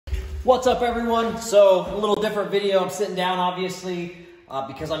What's up, everyone? So a little different video. I'm sitting down, obviously,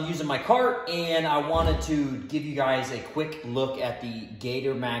 because I'm using my cart, and I wanted to give you guys a quick look at the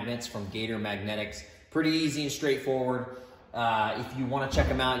Gator magnets from Gator Magnetics. Pretty easy and straightforward. If you want to check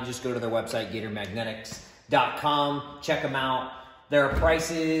them out, you just go to their website, gatormagnetics.com. Check them out. Their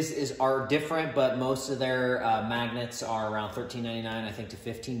prices are different, but most of their magnets are around $13.99, I think, to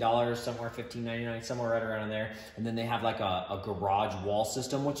 $15, somewhere $15.99, somewhere right around there. And then they have like a garage wall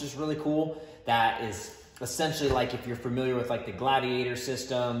system, which is really cool. That is essentially like, if you're familiar with like the Gladiator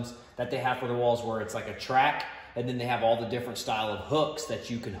systems that they have for the walls, where it's like a track, and then they have all the different style of hooks that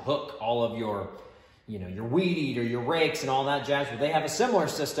you can hook all of your, your weed eater, your rakes, and all that jazz. Well, they have a similar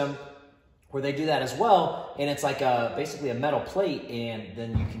system where they do that as well, and it's like basically a metal plate, and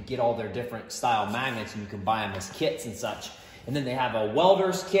then you can get all their different style magnets, and you can buy them as kits and such. And then they have a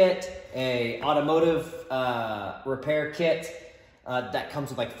welder's kit, a automotive repair kit that comes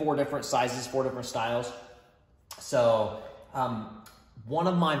with like 4 different sizes, 4 different styles. So one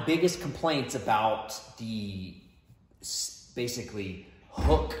of my biggest complaints about the basically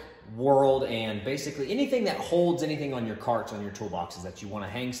hook world, and basically anything that holds anything on your carts, on your toolboxes that you want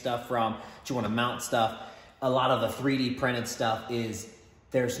to hang stuff from, that you want to mount stuff, a lot of the 3D printed stuff is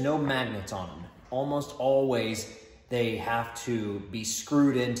there's no magnets on them. Almost always they have to be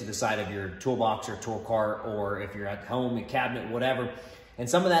screwed into the side of your toolbox or tool cart, or if you're at home, a cabinet, whatever. And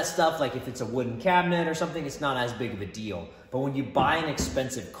some of that stuff, like if it's a wooden cabinet or something, it's not as big of a deal. But when you buy an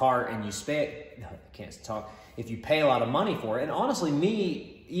expensive cart and you if you pay a lot of money for it, and honestly,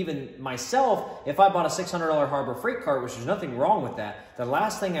 even myself, if I bought a $600 Harbor Freight cart, which there's nothing wrong with that, the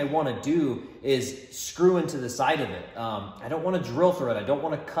last thing I want to do is screw into the side of it. I don't want to drill through it. I don't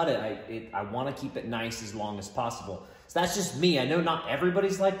want to cut it. I want to keep it nice as long as possible. So that's just me. I know not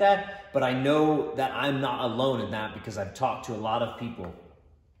everybody's like that, but I know that I'm not alone in that because I've talked to a lot of people.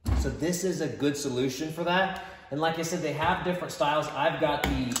 So this is a good solution for that. And like I said, they have different styles. I've got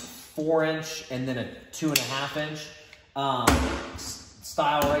the 4-inch and then a 2.5-inch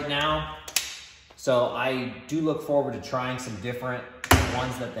style right now. So I do look forward to trying some different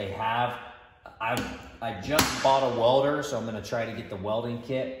ones that they have. I just bought a welder, so I'm going to try to get the welding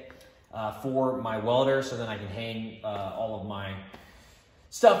kit for my welder, so then I can hang all of my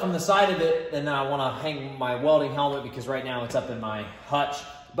stuff from the side of it. And then I want to hang my welding helmet because right now it's up in my hutch.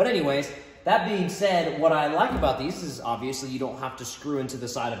 But anyways, that being said, what I like about these is obviously you don't have to screw into the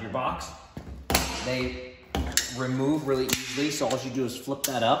side of your box. They remove really easily, so all you do is flip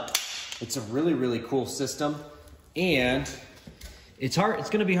that up. It's a really, really cool system, and it's going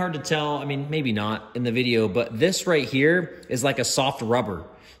to be hard to tell, I mean, maybe not in the video, but this right here is like a soft rubber,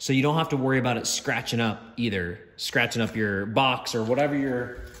 so you don't have to worry about it scratching up either, scratching up your box or whatever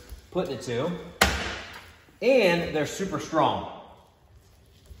you're putting it to, and they're super strong.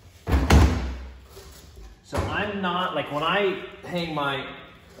 So I'm not, like when I hang my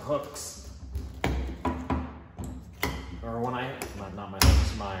hooks, or when not my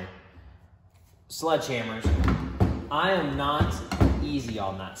hooks, my sledgehammers, I am not easy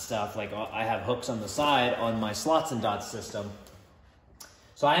on that stuff. Like I have hooks on the side on my slots and dots system.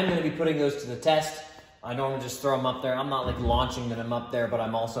 So I am going to be putting those to the test. I normally just throw them up there. I'm not like launching them up there, but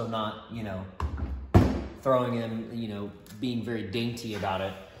I'm also not, throwing them, being very dainty about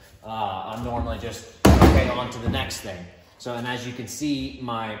it. I'm normally just, okay, on to the next thing. So, and as you can see,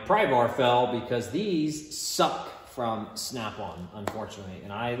 my pry bar fell because these suck from Snap-on, unfortunately.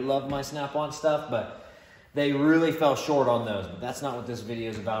 And I love my Snap-on stuff, but they really fell short on those. But that's not what this video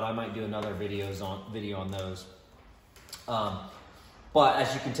is about. I might do another video on those. But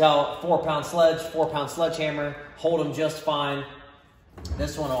as you can tell, 4-pound sledge, 4-pound sledgehammer, hold them just fine.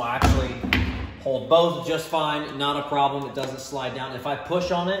 This one will actually hold both just fine, not a problem. It doesn't slide down. If I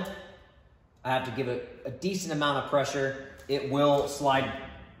push on it, I have to give it a decent amount of pressure. It will slide.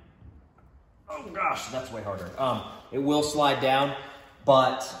 Oh gosh, that's way harder. It will slide down,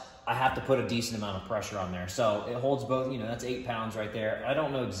 but I have to put a decent amount of pressure on there. So it holds both, that's 8 pounds right there. I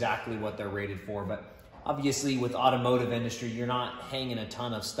don't know exactly what they're rated for, but obviously with automotive industry, you're not hanging a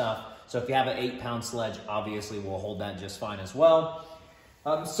ton of stuff. So if you have an 8-pound sledge, obviously we'll hold that just fine as well.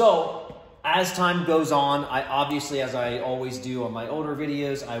 So as time goes on, I obviously, as I always do on my older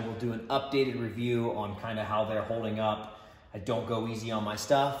videos, I will do an updated review on kind of how they're holding up. I don't go easy on my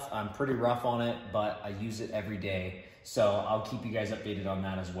stuff. I'm pretty rough on it, but I use it every day. So I'll keep you guys updated on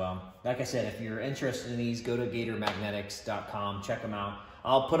that as well. Like I said, if you're interested in these, go to gatormagnetics.com, check them out.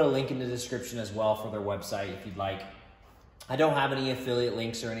 I'll put a link in the description as well for their website if you'd like. I don't have any affiliate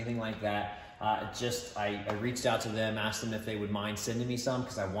links or anything like that. I reached out to them, asked them if they would mind sending me some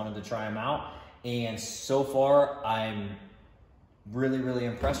because I wanted to try them out. And so far, I'm really, really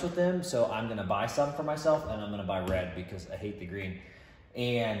impressed with them. So I'm gonna buy some for myself, and I'm gonna buy red because I hate the green.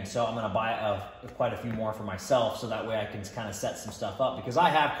 And so I'm gonna buy quite a few more for myself, so that way I can kind of set some stuff up, because I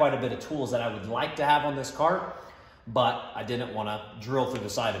have quite a bit of tools that I would like to have on this cart, but I didn't wanna drill through the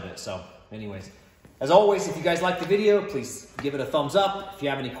side of it. So anyways, as always, if you guys like the video, please give it a thumbs up. If you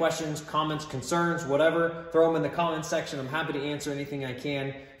have any questions, comments, concerns, whatever, throw them in the comments section. I'm happy to answer anything I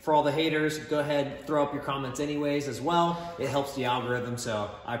can. For all the haters, go ahead, throw up your comments anyways as well. It helps the algorithm,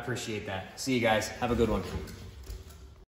 so I appreciate that. See you guys. Have a good one.